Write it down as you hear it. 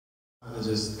I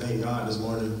just thank God this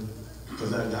morning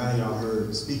because that guy y'all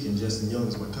heard speaking, Justin Young,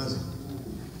 is my cousin.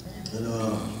 And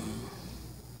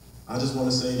I just want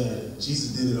to say that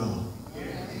Jesus did it all.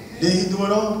 Did he do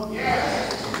it all?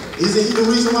 Yes. Isn't he the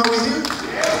reason why we're here?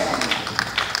 Yes.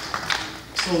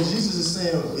 So Jesus is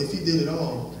saying, if he did it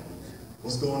all,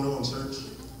 what's going on, church?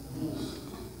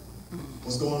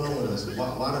 What's going on with us?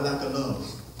 Why the lack of love?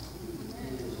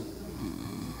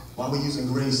 Why are we using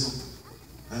grace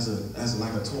as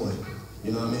like a toy?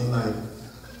 You know what I mean? Like,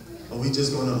 are we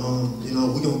just gonna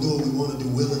we're gonna do what we want to do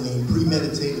willingly and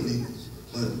premeditatedly,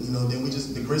 but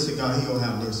then the grace of God, he gonna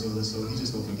have mercy on us, so he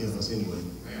just gonna forgive us anyway.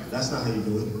 That's not how you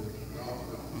do it.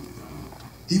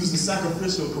 He was the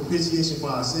sacrificial propitiation for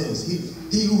our sins.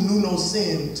 He who knew no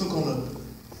sin took on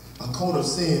a coat of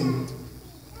sin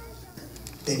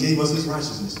and gave us his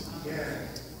righteousness.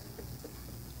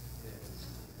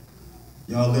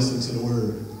 Y'all listen to the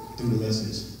word through the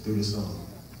message, through the song.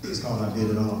 It's called I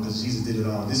Did It All, because Jesus did it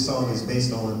all. This song is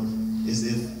based on, as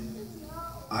if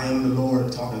I am the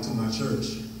Lord talking to my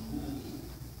church.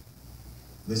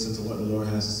 Listen to what the Lord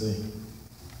has to say.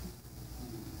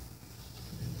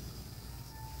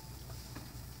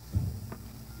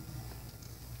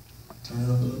 Turn it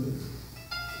up a little bit.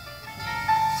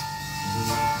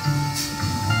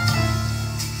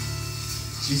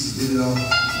 Jesus did it all.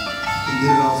 He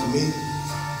did it all for me.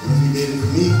 And if he did it for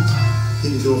me, he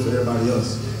can do it for everybody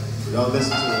else. Y'all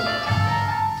listen to it.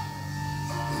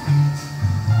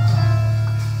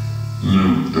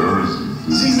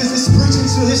 Jesus is preaching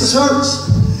to his church.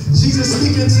 Jesus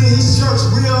speaking to his church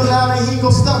real loud, and he ain't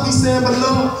gonna stop. He saying, but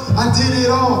Lord, I did it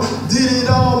all,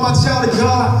 my child of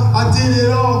God. I did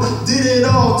it all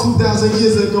 2,000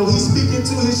 years ago. He's speaking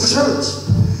to his church.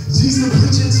 Jesus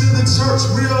preaching to the church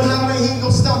real loud, and he ain't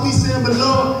gonna stop. He saying, but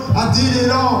Lord, I did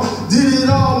it all,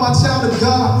 my child of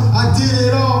God. I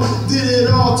did it all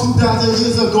 2,000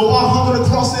 years ago. I hung on the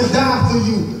cross and died for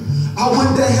you. I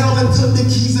went to hell and took the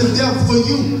keys of death for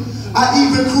you. I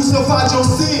even crucified your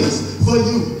sins for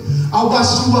you. I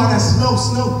washed you out as snow.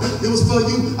 It was for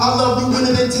you. I love you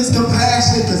with an intense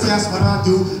compassion, because that's what I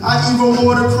do. I even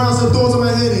wore the crowns of thorns on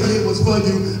my head, and it was for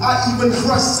you. I even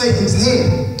crushed Satan's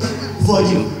head for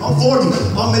you. I'm for you.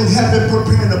 I'm in heaven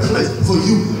preparing a place for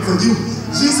you.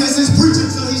 Jesus is preaching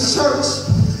to his church.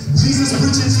 Jesus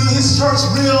preaching to his church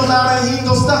real loud, and he ain't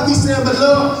gonna stop. He saying, but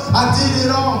Lord, I did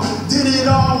it all,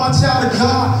 my child of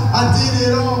God. I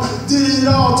did it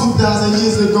all 2,000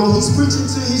 years ago. He's preaching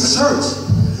to his church.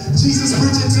 Jesus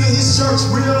preaching to his church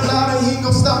real loud, and he ain't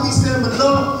gonna stop. He saying, but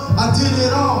Lord, I did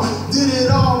it all,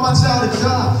 my child of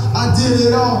God. I did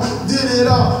it all.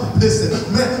 Listen,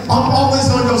 man, I'm always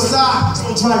on your side, so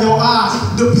dry your eyes.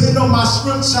 Depend on my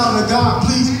strength, child of God,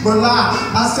 please rely.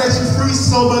 I set you free,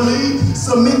 so believe,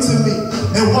 submit to me,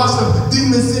 and watch the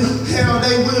demons in hell,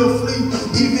 they will flee.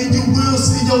 Even you will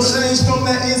see your change from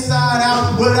the inside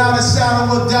out, without a shadow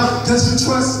of doubt, because you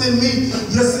trust in me.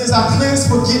 Your sins are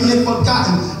cleansed, forgiven, and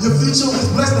forgotten. Your future is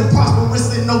blessed and prosperous,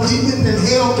 and no demon in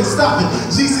hell can stop it.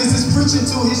 Jesus is preaching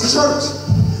to his church.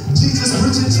 Jesus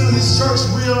preaching to his church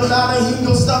real loud, and he ain't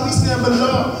gonna stop. He saying, but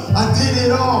Lord, I did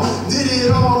it all,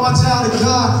 my child of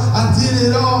God. I did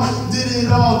it all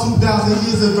 2,000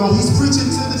 years ago. He's preaching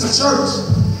to this church.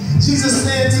 Jesus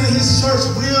saying to his church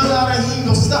real loud, and he ain't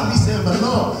gonna stop. He saying, but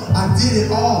Lord, I did it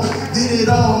all,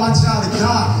 my child of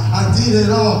God. I did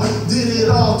it all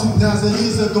 2,000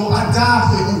 years ago. I died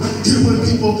for you. Even when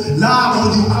people lied on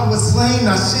you, I was slain,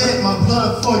 I shed my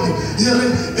blood for you.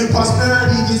 Healing and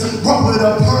prosperity is brought with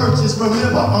a purchase.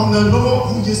 Remember, I'm the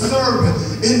Lord who you're serving.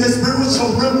 In the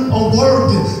spiritual realm, I'm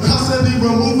working, constantly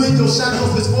removing your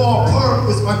shackles. It's for a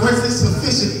purpose. My grace is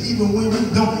sufficient, even when you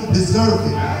don't deserve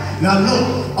it. Now look,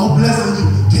 I'm blessing you.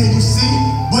 Can you see?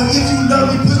 But if you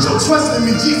love me, put your trust in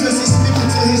me. Jesus is speaking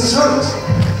to his church.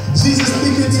 Jesus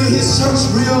speaking to his church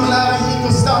real loud, and he ain't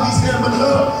gonna stop. He's saying, but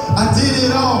Lord, I did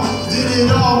it all,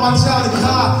 my child of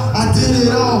God. I did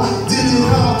it all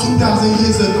 2,000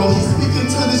 years ago. He's speaking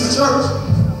to this church.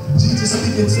 Jesus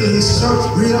speaking to his church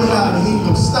real loud, and he ain't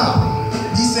gonna stop.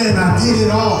 He's saying, I did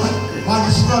it all. Why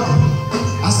you struggling?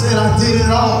 I said I did it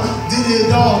all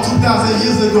 2,000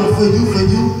 years ago for you.